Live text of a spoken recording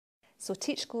So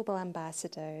Teach Global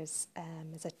Ambassadors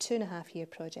is a 2.5-year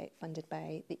project funded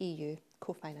by the EU,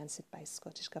 co-financed by the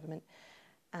Scottish Government.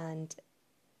 And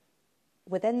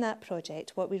within that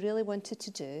project, what we really wanted to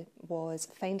do was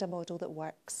find a model that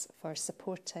works for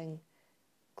supporting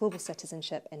global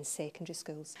citizenship in secondary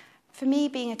schools. For me,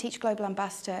 being a Teach Global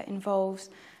Ambassador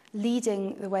involves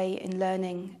leading the way in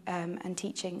learning and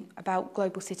teaching about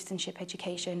global citizenship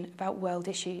education, about world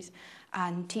issues,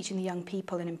 and teaching the young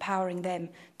people and empowering them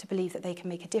to believe that they can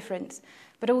make a difference,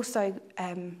 but also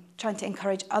trying to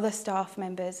encourage other staff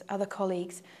members, other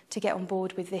colleagues to get on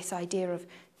board with this idea of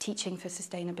teaching for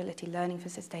sustainability, learning for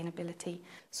sustainability.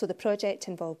 So the project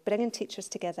involved bringing teachers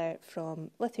together from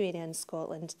Lithuania and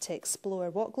Scotland to explore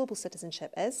what global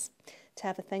citizenship is, to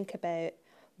have a think about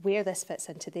where this fits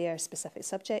into their specific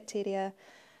subject area,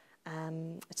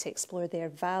 to explore their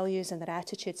values and their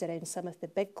attitudes around some of the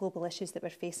big global issues that we're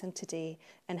facing today,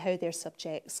 and how their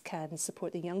subjects can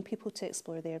support the young people to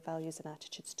explore their values and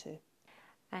attitudes too.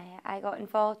 I got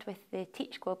involved with the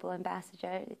Teach Global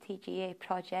Ambassador, the TGA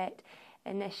project,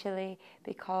 initially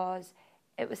because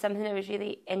it was something I was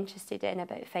really interested in,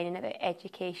 about finding about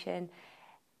education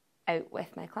out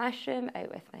with my classroom,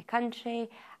 out with my country,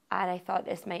 and I thought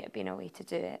this might have been a way to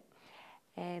do it.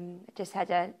 I just had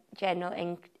a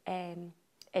general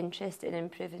interest in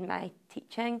improving my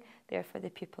teaching, therefore the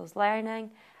pupils'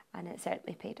 learning, and it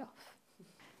certainly paid off.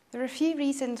 There are a few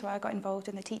reasons why I got involved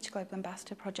in the Teach Global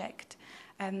Ambassador project.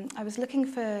 I was looking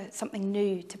for something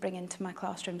new to bring into my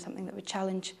classroom, something that would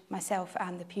challenge myself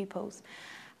and the pupils.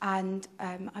 And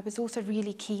I was also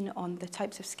really keen on the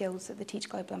types of skills that the Teach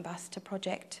Global Ambassador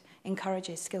project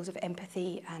encourages, skills of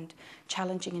empathy and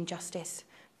challenging injustice,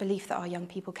 belief that our young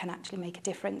people can actually make a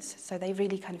difference. So they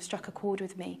really kind of struck a chord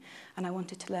with me, and I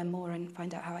wanted to learn more and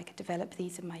find out how I could develop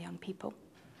these in my young people.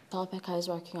 The topic I was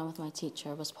working on with my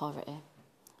teacher was poverty.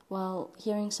 Well,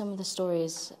 hearing some of the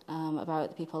stories about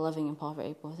the people living in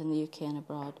poverty, both in the UK and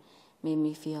abroad, made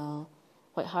me feel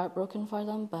quite heartbroken for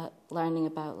them, but learning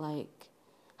about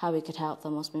how we could help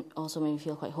them also made me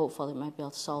feel quite hopeful that we might be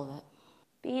able to solve it.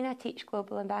 Being a Teach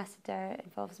Global Ambassador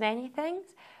involves many things.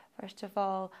 First of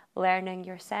all, learning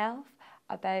yourself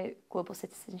about global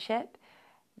citizenship,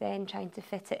 then trying to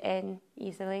fit it in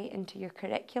easily into your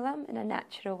curriculum in a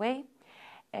natural way.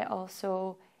 It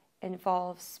also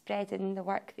involves spreading the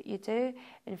work that you do,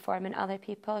 informing other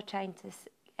people, trying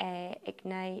to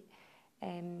ignite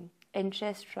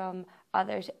interest from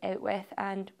others out with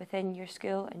and within your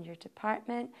school and your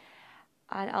department,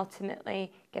 and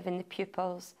ultimately giving the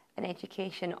pupils an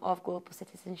education of global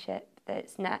citizenship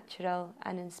that's natural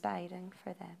and inspiring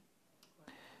for them.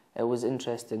 It was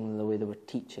interesting the way they were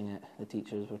teaching it. The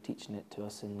teachers were teaching it to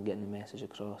us and getting the message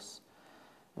across.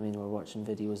 I mean, we're watching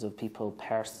videos of people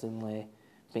personally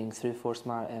being through forced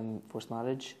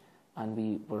marriage, and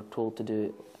we were told to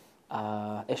do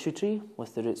an issue tree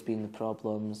with the roots being the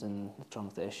problems and the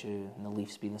trunk of the issue and the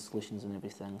leaves being the solutions and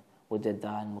everything. We did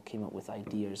that and we came up with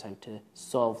ideas how to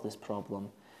solve this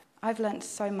problem. I've learnt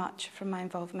so much from my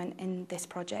involvement in this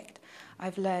project.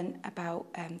 I've learnt about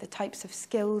the types of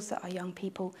skills that our young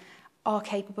people are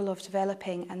capable of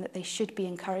developing and that they should be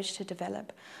encouraged to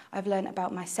develop. I've learnt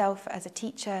about myself as a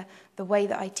teacher, the way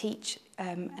that I teach,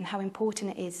 and how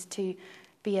important it is to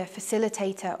be a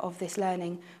facilitator of this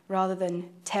learning rather than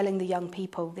telling the young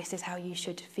people this is how you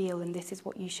should feel and this is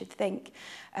what you should think.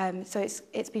 So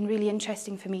it's been really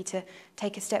interesting for me to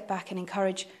take a step back and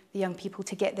encourage the young people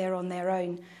to get there on their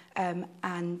own,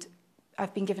 and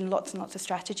I've been given lots and lots of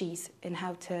strategies in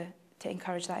how to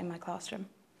encourage that in my classroom.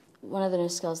 One of the new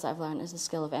skills that I've learned is the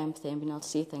skill of empathy and being able to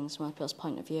see things from other people's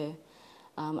point of view.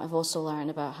 I've also learned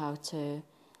about how to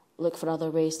look for other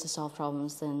ways to solve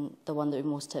problems than the one that we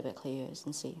most typically use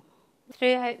and see.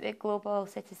 Throughout the global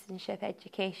citizenship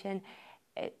education,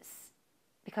 it's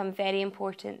become very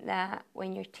important that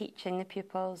when you're teaching the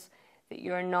pupils that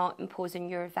you're not imposing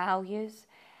your values.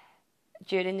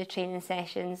 During the training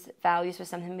sessions, values was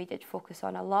something we did focus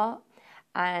on a lot,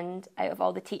 and out of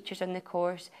all the teachers on the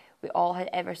course, we all had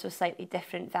ever so slightly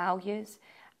different values.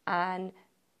 And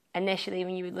initially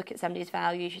when you would look at somebody's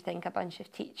values, you think a bunch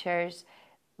of teachers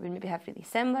would maybe have really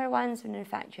similar ones, when in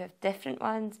fact you have different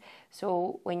ones.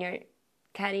 So when you're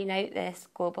carrying out this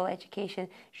global education,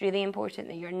 it's really important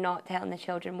that you're not telling the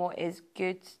children what is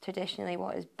good traditionally,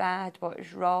 what is bad, what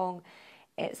is wrong.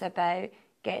 It's about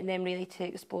getting them really to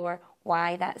explore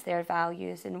why that's their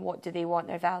values and what do they want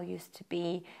their values to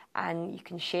be. And you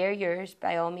can share yours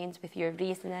by all means with your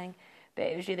reasoning, but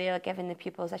it was really giving the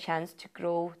pupils a chance to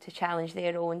grow, to challenge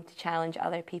their own, to challenge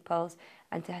other people's,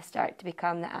 and to start to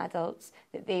become the adults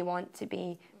that they want to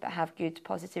be, but have good,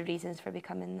 positive reasons for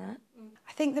becoming that.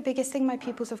 I think the biggest thing my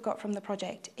pupils have got from the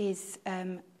project is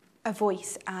a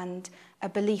voice and a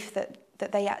belief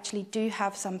that they actually do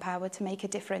have some power to make a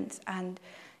difference, and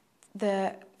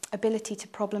the ability to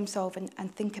problem solve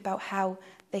and think about how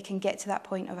they can get to that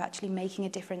point of actually making a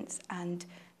difference and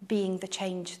being the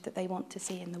change that they want to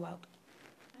see in the world.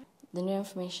 The new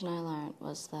information I learned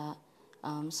was that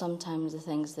sometimes the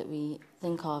things that we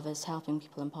think of as helping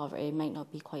people in poverty might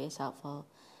not be quite as helpful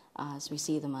as we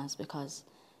see them as, because,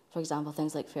 for example,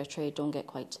 things like fair trade don't get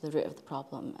quite to the root of the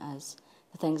problem as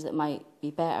the things that might be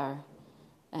better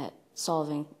at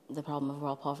solving the problem of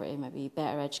world poverty might be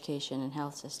better education and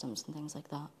health systems and things like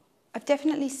that. I've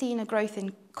definitely seen a growth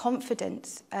in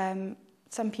confidence.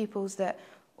 Some pupils that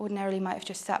ordinarily might have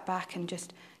just sat back and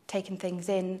just taken things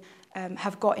in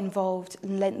have got involved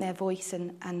and lent their voice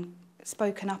and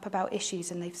spoken up about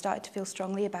issues, and they've started to feel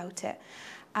strongly about it.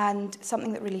 And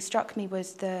something that really struck me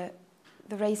was the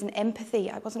raise in empathy.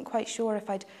 I wasn't quite sure if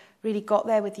I'd really got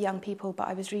there with the young people, but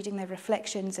I was reading their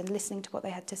reflections and listening to what they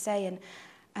had to say,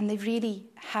 and they really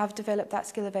have developed that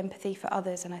skill of empathy for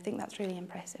others, and I think that's really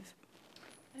impressive.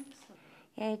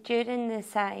 Yeah, during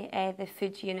the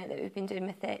food unit that we've been doing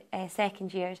with the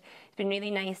second years, it's been really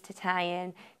nice to tie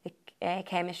in the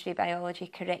chemistry, biology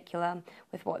curriculum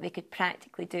with what they could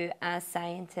practically do as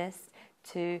scientists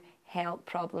to help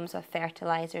problems of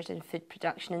fertilisers and food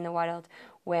production in the world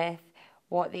with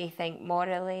what they think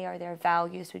morally or their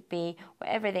values would be,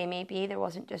 whatever they may be. There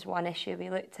wasn't just one issue we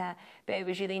looked at, but it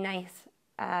was really nice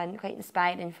and quite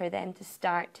inspiring for them to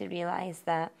start to realise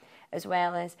that, as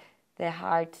well as the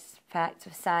hard facts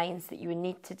of science that you would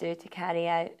need to do to carry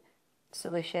out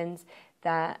solutions,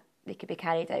 that they could be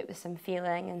carried out with some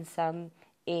feeling and some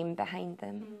aim behind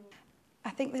them. I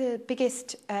think the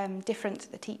biggest difference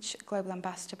the Teach Global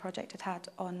Ambassador project had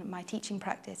on my teaching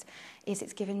practice is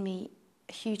it's given me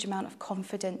a huge amount of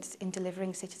confidence in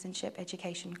delivering citizenship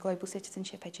education, global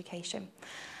citizenship education.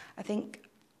 I think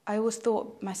I always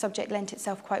thought my subject lent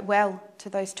itself quite well to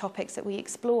those topics that we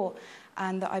explore,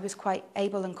 and that I was quite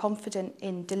able and confident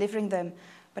in delivering them.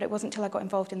 But it wasn't until I got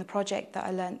involved in the project that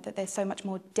I learned that there's so much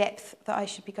more depth that I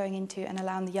should be going into and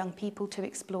allowing the young people to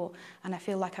explore. And I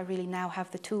feel like I really now have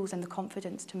the tools and the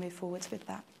confidence to move forwards with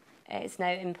that. It's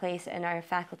now in place in our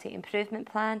faculty improvement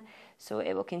plan, so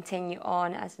it will continue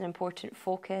on as an important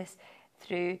focus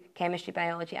through chemistry,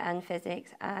 biology and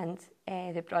physics and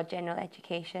the broad general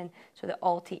education, so that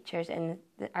all teachers in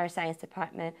our science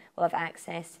department will have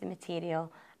access to the material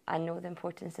and know the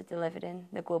importance of delivering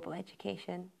the global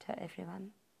education to everyone.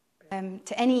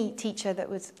 To any teacher that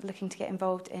was looking to get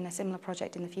involved in a similar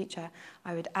project in the future,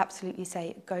 I would absolutely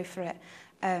say go for it.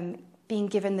 Being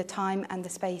given the time and the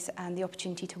space and the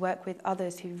opportunity to work with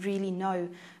others who really know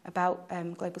about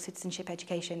global citizenship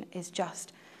education is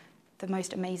just the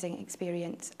most amazing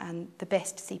experience and the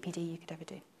best CPD you could ever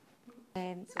do.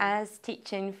 As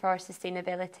teaching for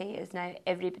sustainability is now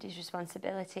everybody's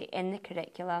responsibility in the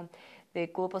curriculum, the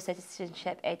global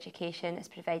citizenship education has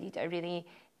provided a really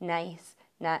nice,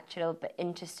 natural but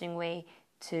interesting way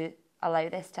to allow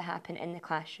this to happen in the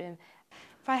classroom.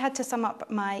 If I had to sum up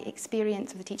my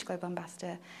experience of the Teach Global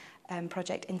Ambassador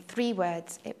project in 3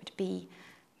 words, it would be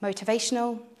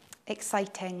motivational,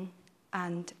 exciting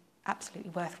and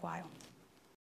absolutely worthwhile.